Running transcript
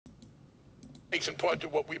Thanks in part to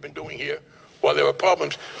what we've been doing here. While there are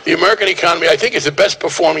problems, the American economy, I think, is the best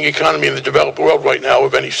performing economy in the developed world right now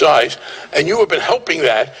of any size. And you have been helping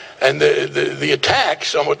that. And the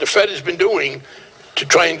attacks on what the Fed has been doing to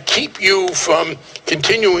try and keep you from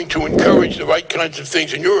continuing to encourage the right kinds of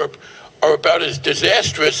things in Europe are about as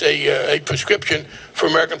disastrous a prescription for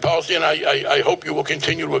American policy. And I hope you will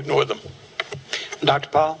continue to ignore them. Dr.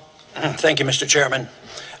 Paul? Thank you, Mr. Chairman.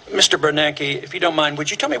 Mr. Bernanke, if you don't mind,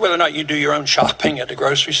 would you tell me whether or not you do your own shopping at the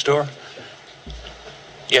grocery store?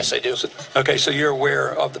 Yes, I do. Okay, so you're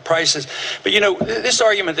aware of the prices. But, you know, this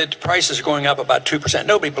argument that the prices are going up about 2%,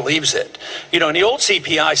 nobody believes it. You know, and the old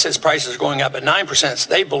CPI says prices are going up at 9%, so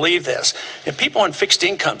they believe this. And people on fixed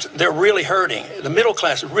incomes, they're really hurting. The middle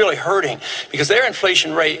class is really hurting because their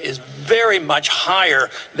inflation rate is very much higher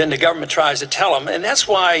than the government tries to tell them, and that's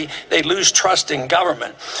why they lose trust in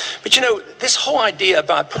government. But, you know, this whole idea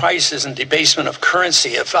about prices and debasement of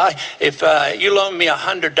currency, if you loan me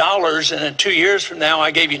 $100 and in 2 years from now I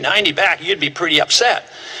gave you 90 back, you'd be pretty upset.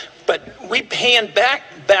 But we hand back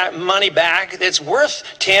money back that's worth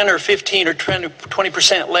 10 or 15 or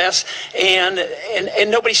 20% less, and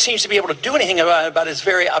nobody seems to be able to do anything about it. It's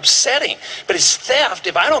very upsetting. But it's theft.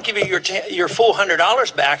 If I don't give you your full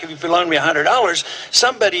 $100 back, if you loan me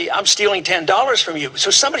 $100, I'm stealing $10 from you.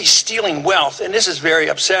 So somebody's stealing wealth, and this is very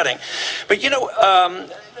upsetting. But, you know,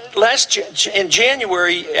 in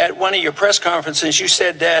January at one of your press conferences, you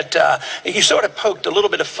said that you sort of poked a little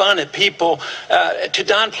bit of fun at people to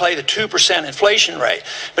downplay the 2% inflation rate.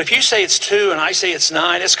 But if you say it's 2 and I say it's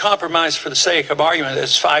 9, it's compromised for the sake of argument that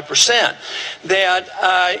it's 5%.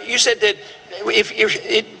 That you said that if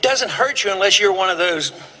it doesn't hurt you unless you're one of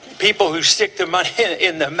those people who stick their money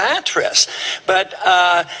in the mattress. But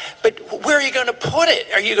where are you going to put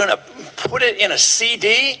it? Are you going to put it in a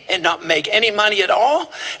CD and not make any money at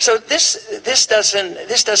all? So this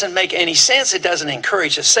doesn't make any sense. It doesn't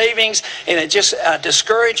encourage the savings, and it just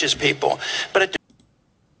discourages people. But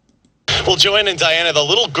well, Joanne and Diana, the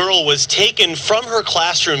little girl was taken from her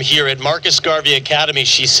classroom here at Marcus Garvey Academy,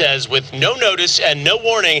 she says, with no notice and no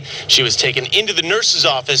warning. She was taken into the nurse's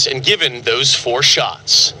office and given those 4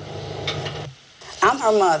 shots. I'm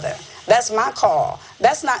her mother. That's my call.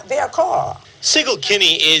 That's not their call. Sigel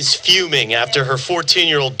Kinney is fuming after her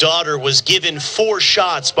 14-year-old daughter was given 4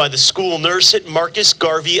 shots by the school nurse at Marcus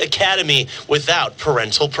Garvey Academy without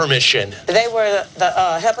parental permission. They were the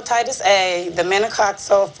hepatitis A, the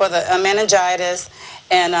meningococcal for the meningitis,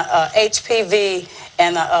 and HPV,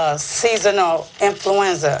 and seasonal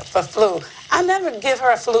influenza for flu. I never give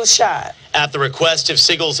her a flu shot. At the request of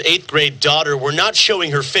Sigel's 8th grade daughter, we're not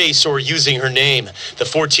showing her face or using her name. The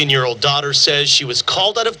 14-year-old daughter says she was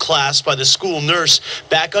called out of class by the school nurse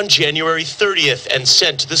back on January 30th and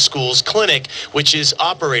sent to the school's clinic, which is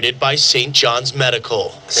operated by St. John's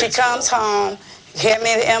Medical. She comes home, hand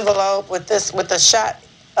me the envelope with the shot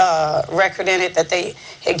record in it that they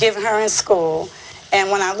had given her in school.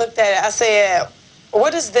 And when I looked at it, I said,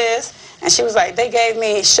 "What is this?" And she was like, "They gave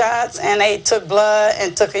me shots and they took blood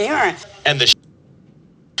and took a urine." And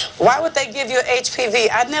why would they give you HPV?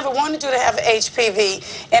 I never wanted you to have HPV.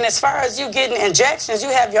 And as far as you getting injections, you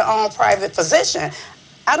have your own private physician.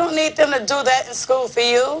 I don't need them to do that in school for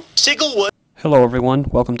you. Hello everyone,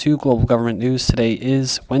 welcome to Global Government News. Today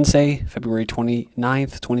is Wednesday, February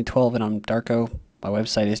 29th, 2012, and I'm Darko. My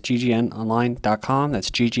website is ggnonline.com.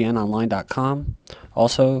 That's ggnonline.com.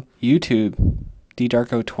 Also, YouTube.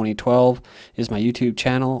 DDarko2012 is my YouTube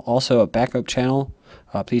channel. Also, a backup channel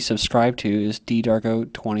please subscribe to is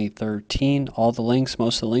DDarko2013. All the links,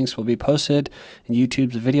 most of the links will be posted in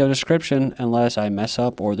YouTube's video description unless I mess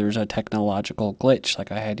up or there's a technological glitch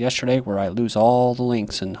like I had yesterday where I lose all the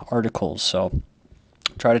links and articles. So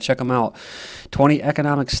try to check them out. 20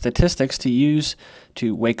 economic statistics to use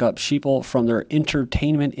to wake up Sheeple from their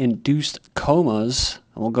entertainment-induced comas.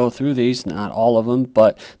 And we'll go through these, not all of them,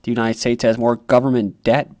 but the United States has more government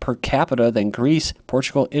debt per capita than Greece,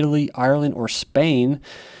 Portugal, Italy, Ireland, or Spain.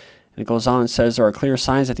 And it goes on and says there are clear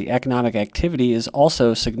signs that the economic activity is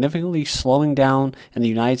also significantly slowing down in the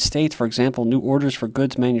United States. For example, new orders for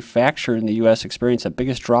goods manufactured in the U.S. experienced the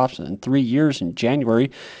biggest drops in 3 years in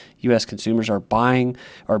January. U.S. consumers are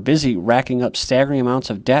busy racking up staggering amounts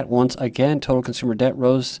of debt. Once again, total consumer debt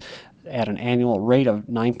rose at an annual rate of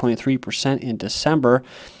 9.3% in December.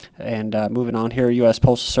 And moving on here, U.S.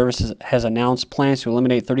 Postal Service has announced plans to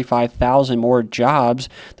eliminate 35,000 more jobs.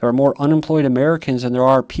 There are more unemployed Americans than there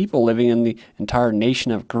are people living in the entire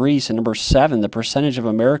nation of Greece. And number 7, the percentage of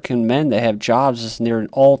American men that have jobs is near an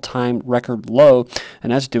all-time record low.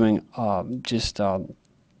 And that's doing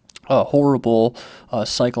horrible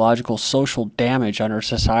psychological, social damage on our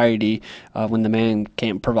society when the man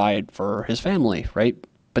can't provide for his family, right?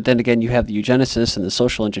 But then again, you have the eugenicists and the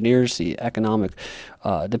social engineers, the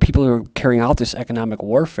people who are carrying out this economic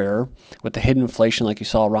warfare with the hidden inflation, like you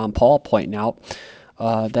saw Ron Paul pointing out,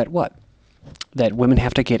 that women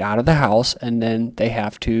have to get out of the house and then they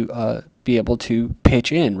have to be able to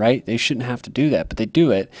pitch in, right? They shouldn't have to do that, but they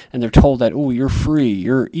do it, and they're told that, oh, you're free,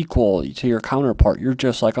 you're equal to your counterpart, you're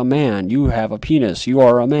just like a man, you have a penis, you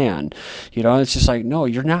are a man. It's just like, no,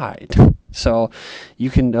 you're not. So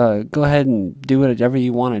you can go ahead and do whatever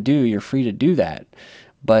you want to do. You're free to do that,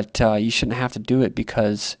 but you shouldn't have to do it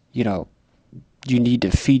because you need to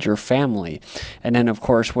feed your family. And then, of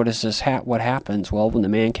course, what happens? Well, when the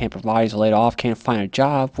man can't provide, he's laid off, can't find a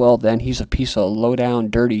job, well, then he's a piece of low-down,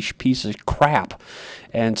 dirty piece of crap.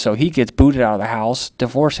 And so he gets booted out of the house,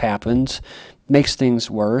 divorce happens, makes things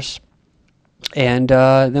worse. And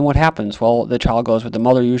then what happens? Well, the child goes with the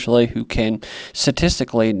mother usually, who can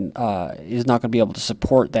statistically is not going to be able to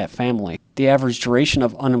support that family. The average duration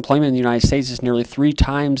of unemployment in the United States is nearly 3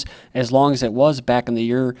 times as long as it was back in the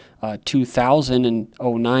year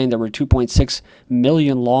 2009. There were 2.6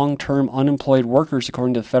 million long-term unemployed workers,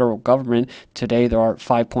 according to the federal government. Today, there are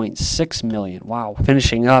 5.6 million. Wow.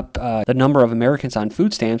 Finishing up, the number of Americans on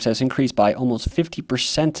food stamps has increased by almost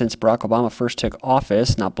 50% since Barack Obama first took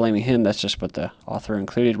office. Not blaming him, that's just what the author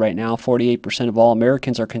included. Right now, 48% of all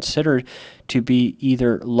Americans are considered to be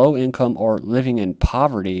either low income or living in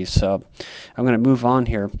poverty. So I'm going to move on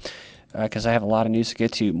here because I have a lot of news to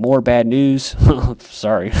get to. More bad news.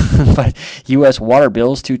 Sorry. But U.S. water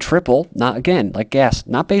bills to triple. Not again, like gas.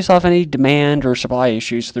 Not based off any demand or supply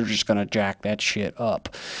issues. They're just going to jack that shit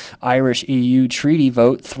up. Irish EU treaty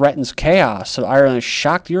vote threatens chaos. So Ireland has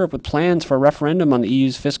shocked Europe with plans for a referendum on the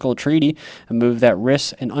EU's fiscal treaty, a move that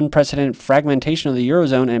risks an unprecedented fragmentation of the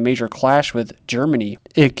Eurozone and a major clash with Germany.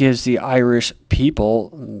 It gives the Irish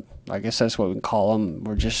people, I guess that's what we call them,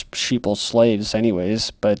 we're just Sheeple slaves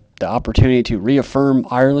anyways, but the opportunity to reaffirm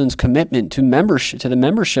Ireland's commitment to the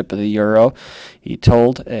membership of the Euro. He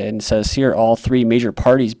told, and says here, all 3 major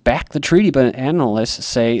parties back the treaty, but analysts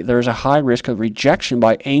say there's a high risk of rejection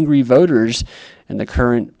by angry voters in the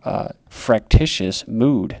current fractious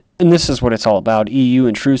mood. And this is what it's all about. EU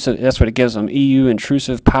intrusive, that's what it gives them. EU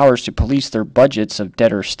intrusive powers to police their budgets of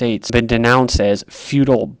debtor states. Been denounced as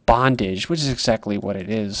feudal bondage, which is exactly what it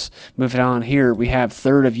is. Moving on here, we have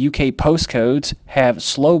third of UK postcodes have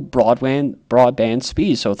slow broadband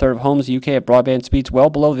speeds. So a third of homes in the UK have broadband speeds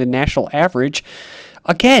well below the national average.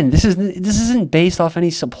 Again, this isn't based off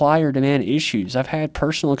any supply or demand issues. I've had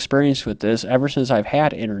personal experience with this ever since I've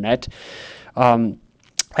had internet.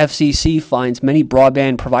 FCC finds many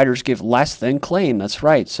broadband providers give less than claim. That's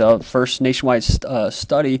right. So first nationwide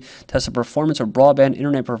study tests the performance of broadband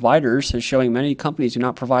internet providers is showing many companies do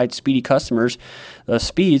not provide speedy customers the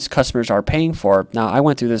speeds customers are paying for. Now, I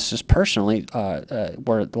went through this just personally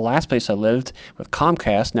where the last place I lived with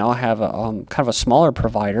Comcast. Now I have a kind of a smaller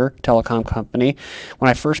provider, telecom company. When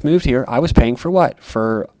I first moved here, I was paying for what?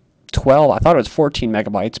 For 12, I thought it was 14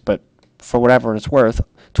 megabytes, but for whatever it's worth,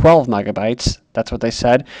 12 megabytes. That's what they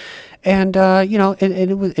said. And,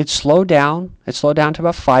 it slowed down. It slowed down to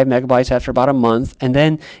about 5 megabytes after about a month. And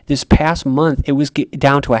then this past month, it was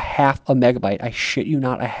down to a half a megabyte. I shit you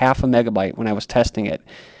not, a half a megabyte when I was testing it.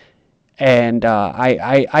 And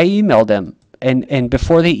I emailed them. And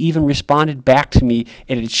before they even responded back to me,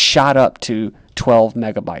 it had shot up to 12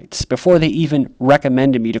 megabytes. Before they even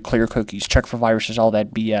recommended me to clear cookies, check for viruses, all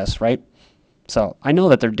that BS, right? So I know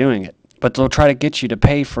that they're doing it. But they'll try to get you to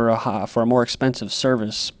pay for a more expensive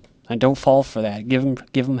service. And don't fall for that. Give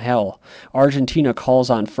them hell. Argentina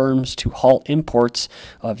calls on firms to halt imports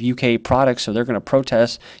of UK products, so they're going to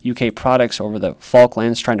protest UK products over the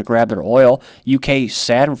Falklands, trying to grab their oil. UK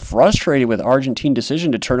sad and frustrated with Argentine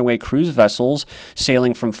decision to turn away cruise vessels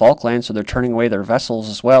sailing from Falklands, so they're turning away their vessels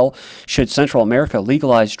as well. Should Central America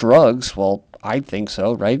legalize drugs? Well, I think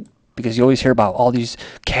so, right? Because you always hear about all these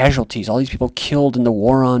casualties, all these people killed in the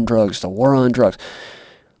war on drugs,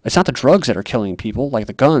 It's not the drugs that are killing people, like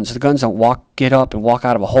the guns. The guns don't get up and walk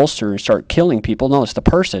out of a holster and start killing people. No, it's the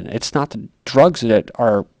person. It's not the drugs that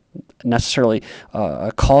are necessarily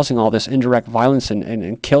causing all this indirect violence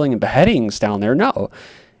and killing and beheadings down there. No,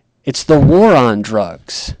 it's the war on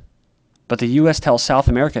drugs. But the U.S. tells South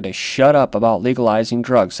America to shut up about legalizing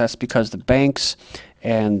drugs. That's because the banks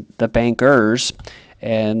and the bankers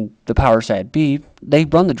and the powers that be, they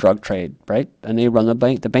run the drug trade, right? And they run the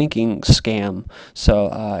banking scam. So,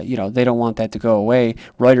 they don't want that to go away.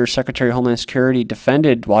 Reuters Secretary of Homeland Security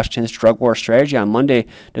defended Washington's drug war strategy on Monday,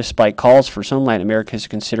 despite calls for some Latin Americans to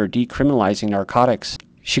consider decriminalizing narcotics.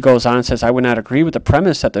 She goes on and says, I would not agree with the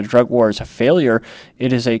premise that the drug war is a failure.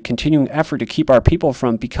 It is a continuing effort to keep our people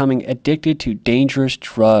from becoming addicted to dangerous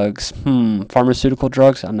drugs. Pharmaceutical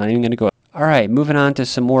drugs? I'm not even going to go. All right, moving on to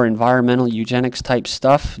some more environmental eugenics type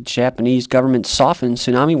stuff. Japanese government softened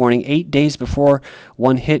tsunami warning 8 days before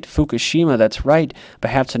one hit Fukushima. That's right.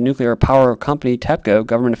 Perhaps a nuclear power company, Dept,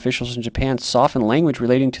 government officials in Japan softened language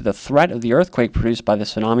relating to the threat of the earthquake produced by the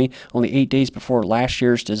tsunami only 8 days before last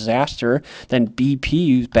year's disaster. Then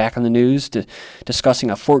BP is back on the news discussing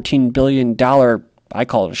a $14 billion, I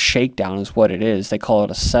call it a shakedown is what it is. They call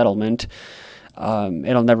it a settlement.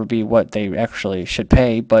 It'll never be what they actually should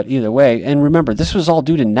pay, but either way. And remember, this was all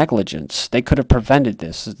due to negligence. They could have prevented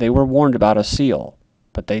this. They were warned about a seal,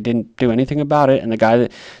 but they didn't do anything about it. And the guy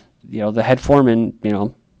that, the head foreman,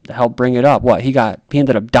 helped bring it up. He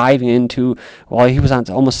ended up diving into, while he was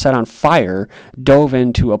almost set on fire, dove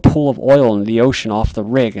into a pool of oil in the ocean off the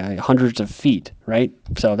rig, hundreds of feet, right?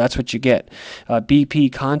 So that's what you get.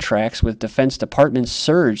 BP contracts with defense departments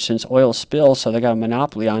surged since oil spills, so they got a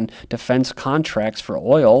monopoly on defense contracts for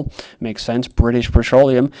oil. Makes sense. British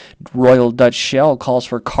Petroleum. Royal Dutch Shell calls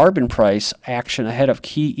for carbon price action ahead of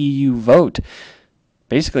key EU vote.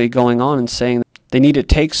 Basically going on and saying they need to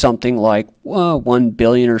take something like 1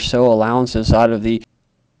 billion or so allowances out of the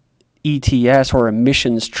ETS or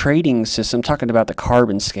emissions trading system. Talking about the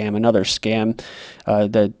carbon scam, another scam.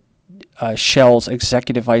 Shell's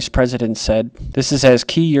executive vice president said, this is as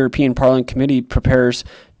key European Parliament committee prepares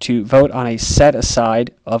to vote on a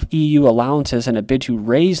set-aside of EU allowances in a bid to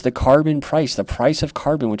raise the carbon price, the price of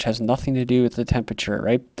carbon, which has nothing to do with the temperature,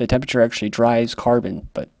 right? The temperature actually drives carbon,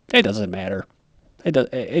 but it doesn't matter.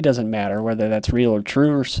 It doesn't matter whether that's real or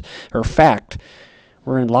true or fact.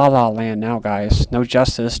 We're in la-la land now, guys. No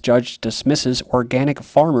justice. Judge dismisses organic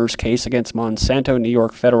farmers' case against Monsanto. New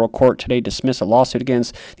York federal court today dismissed a lawsuit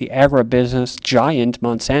against the agribusiness giant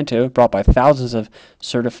Monsanto, brought by thousands of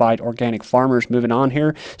certified organic farmers. Moving on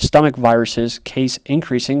here. Stomach viruses case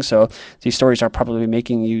increasing, so these stories are probably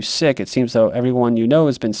making you sick. It seems though everyone you know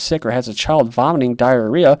has been sick or has a child vomiting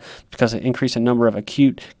diarrhea because of an increase in number of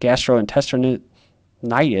acute gastrointestinal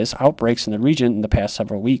outbreaks in the region in the past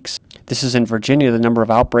several weeks. This is in Virginia. The number of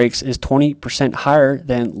outbreaks is 20% higher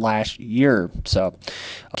than last year. So,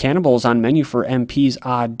 cannibals on menu for MP's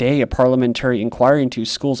odd day. A parliamentary inquiry into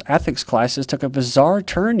schools' ethics classes took a bizarre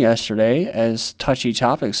turn yesterday as touchy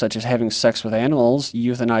topics such as having sex with animals,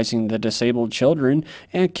 euthanizing the disabled children,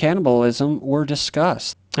 and cannibalism were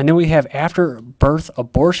discussed. And then we have after birth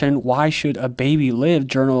abortion. Why should a baby live?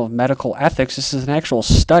 Journal of Medical Ethics. This is an actual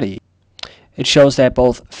study. It shows that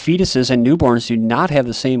both fetuses and newborns do not have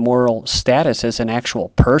the same moral status as an actual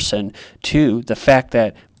person. 2, the fact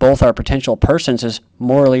that both are potential persons is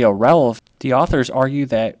morally irrelevant. The authors argue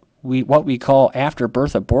that what we call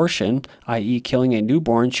after-birth abortion, i.e. killing a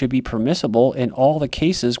newborn, should be permissible in all the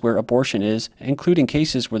cases where abortion is, including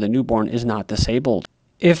cases where the newborn is not disabled,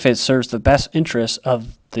 if it serves the best interests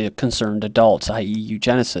of the concerned adults, i.e.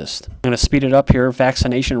 eugenicists. I'm going to speed it up here.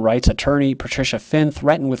 Vaccination rights attorney Patricia Finn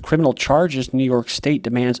threatened with criminal charges. New York State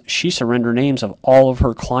demands she surrender names of all of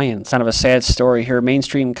her clients. Kind of a sad story here.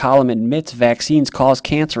 Mainstream column admits vaccines cause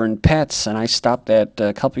cancer in pets, and I stopped that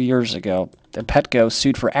a couple years ago. The Petco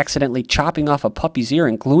sued for accidentally chopping off a puppy's ear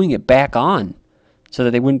and gluing it back on so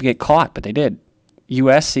that they wouldn't get caught, but they did.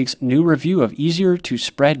 U.S. seeks new review of easier to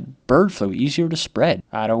spread bird flu. Easier to spread.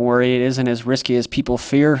 Don't worry, it isn't as risky as people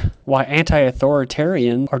fear. Why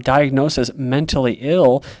anti-authoritarian are diagnosed as mentally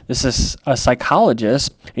ill. This is a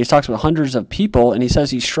psychologist. He talks with hundreds of people, and he says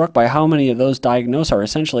he's struck by how many of those diagnosed are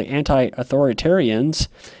essentially anti-authoritarians,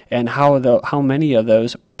 and how many of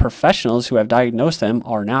those professionals who have diagnosed them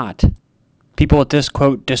are not. People with this,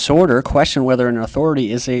 quote, disorder question whether an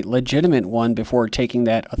authority is a legitimate one before taking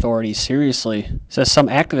that authority seriously. Says some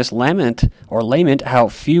activists lament how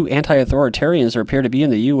few anti-authoritarians there appear to be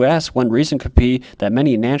in the U.S. One reason could be that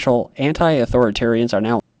many natural anti-authoritarians are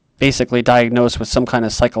now basically diagnosed with some kind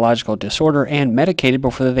of psychological disorder and medicated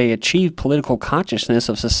before they achieve political consciousness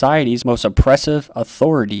of society's most oppressive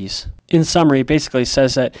authorities. In summary, it basically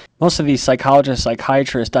says that most of these psychologists,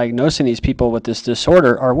 psychiatrists diagnosing these people with this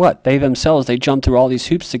disorder are what? They jump through all these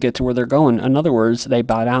hoops to get to where they're going. In other words, they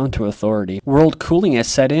bow down to authority. World cooling has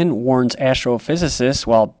set in, warns astrophysicists,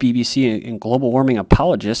 while BBC and global warming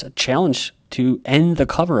apologists challenge to end the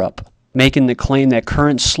cover-up, making the claim that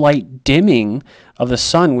current slight dimming of the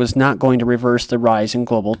sun was not going to reverse the rise in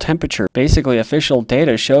global temperature. Basically, official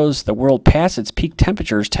data shows the world passed its peak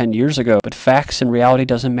temperatures 10 years ago. But facts and reality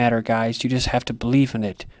doesn't matter, guys. You just have to believe in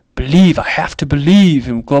it. I have to believe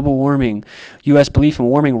in global warming. U.S. belief in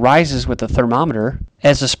warming rises with the thermometer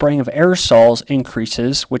as the spraying of aerosols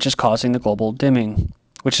increases, which is causing the global dimming.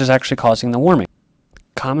 which is actually causing the warming.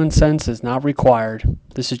 Common sense is not required.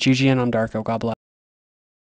 This is GGN. I'm Darko. God bless.